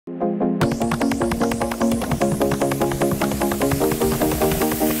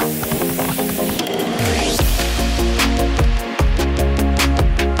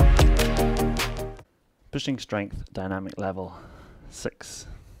Pushing strength, dynamic level 6.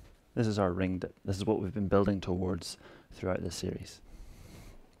 This is our ring dip. This is what we've been building towards throughout this series.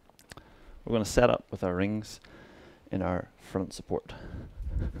 We're going to set up with our rings in our front support.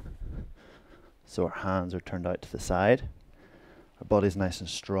 So our hands are turned out to the side. Our body's nice and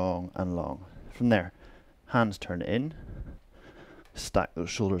strong and long. From there, hands turn in. Stack those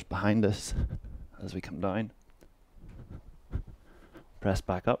shoulders behind us as we come down. Press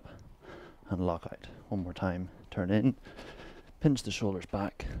back up and lock out. One more time, turn in, pinch the shoulders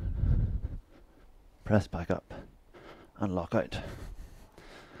back, press back up and lock out.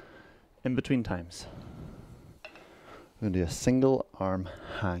 In between times, we're going to do a single arm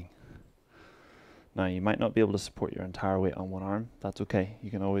hang. Now you might not be able to support your entire weight on one arm, that's okay,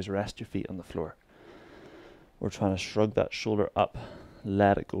 you can always rest your feet on the floor. We're trying to shrug that shoulder up,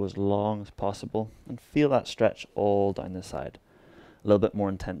 let it go as long as possible and feel that stretch all down the side. A little bit more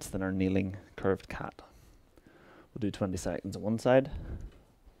intense than our kneeling curved cat. We'll do 20 seconds on one side.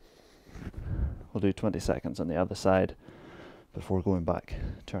 We'll do 20 seconds on the other side before going back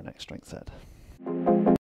to our next strength set.